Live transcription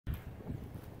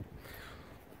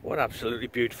What an absolutely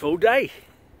beautiful day.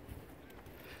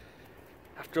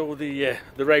 After all the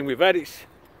rain we've had,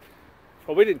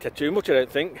 well, we didn't have too much, I don't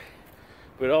think,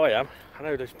 where I am. I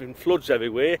know there's been floods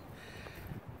everywhere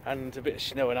and a bit of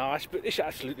snow and ice, but it's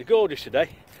absolutely gorgeous today.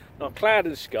 Not a cloud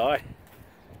in the sky,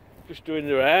 just doing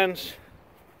the rounds,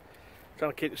 trying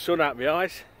to keep the sun out of my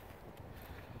eyes,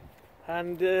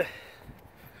 and yeah,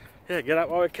 get out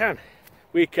while we can.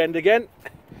 Weekend again,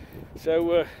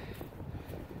 so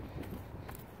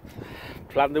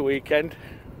plan the weekend.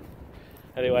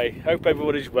 Anyway, hope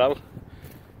everybody's well,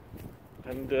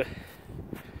 and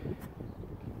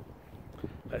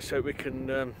let's hope we can,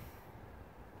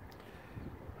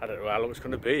 I don't know how long it's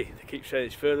going to be. They keep saying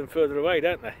it's further and further away,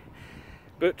 don't they?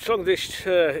 But as long as this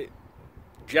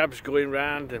jab's going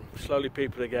round and slowly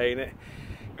people are getting it,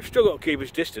 we've still got to keep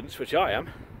his distance, which I am.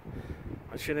 I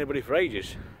haven't seen anybody for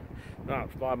ages.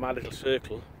 Not by my little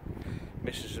circle,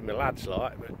 missus and my lads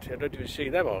like, but I don't even see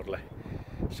them hardly.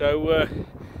 So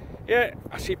yeah,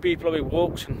 I see people having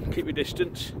walks and keep your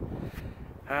distance,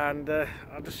 and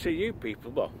I'll just see you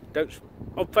people. Well, don't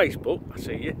on Facebook. I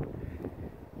see you,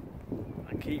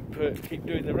 and keep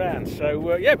doing the rounds.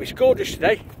 So yeah, it's gorgeous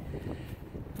today.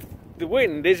 The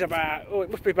wind is about, oh,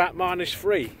 it must be about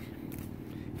 -3.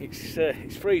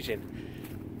 It's freezing,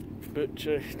 but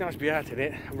it's nice to be out in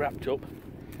it, wrapped up,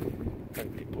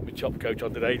 and put my top coat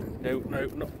on today.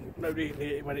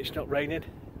 Nobody when it's not raining.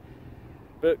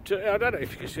 But I don't know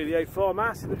if you can see the old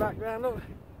farmhouse in the background. Look,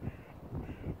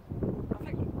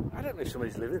 I don't know if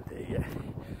somebody's living there yet.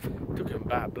 It took them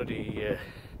about bloody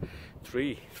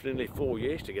nearly 4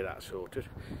 years to get that sorted.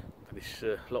 This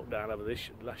lockdown over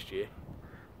this last year.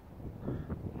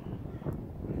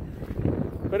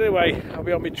 But anyway, I'll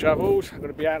be on my travels. I'm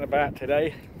going to be out and about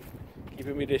today,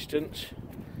 keeping my distance,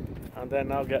 and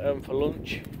then I'll get home for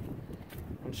lunch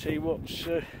and see what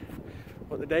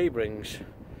the day brings.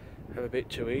 Have a bit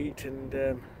to eat, and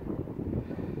the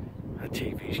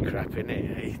TV's crap,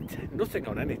 innit? Nothing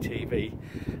on any TV.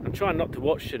 I'm trying not to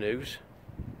watch the news.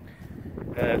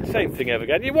 Same thing ever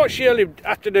again. You watch the early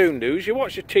afternoon news, you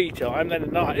watch the tea time, then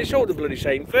at night. It's all the bloody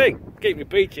same thing. Keep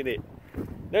repeating it.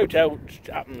 No tell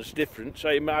happens different. So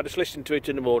you might just listen to it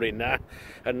in the morning now,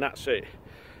 and that's it.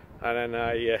 And then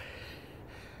I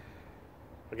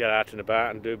get out and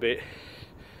about and do a bit.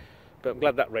 But I'm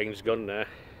glad that rain's gone now.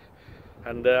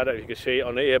 And I don't know if you can see it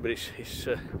on here, but it's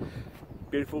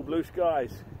beautiful blue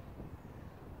skies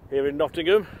here in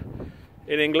Nottingham,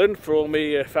 in England, for all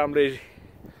my family,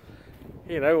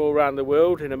 you know, all around the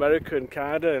world, in America and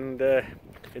Canada,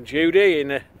 and Judy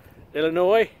in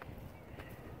Illinois,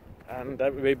 and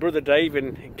my brother Dave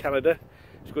in Canada.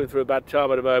 He's going through a bad time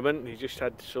at the moment. He's just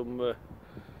had some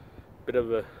bit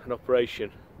of an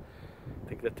operation. I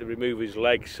think they had to remove his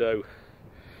leg, so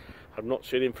I've not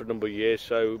seen him for a number of years,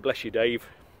 so bless you, Dave.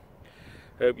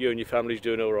 Hope you and your family's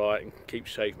doing all right, and keep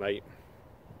safe, mate.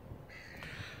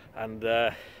 And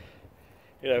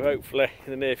you know, hopefully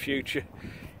in the near future,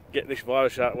 get this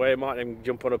virus out of the way. I might even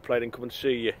jump on a plane and come and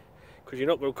see you, because you're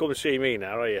not going to come and see me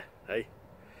now, are you? Hey.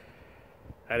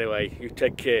 Anyway, you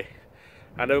take care,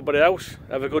 and everybody else,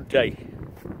 have a good day.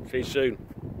 See you soon.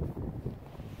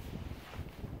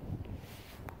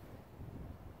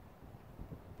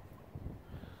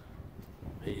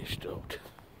 He stopped.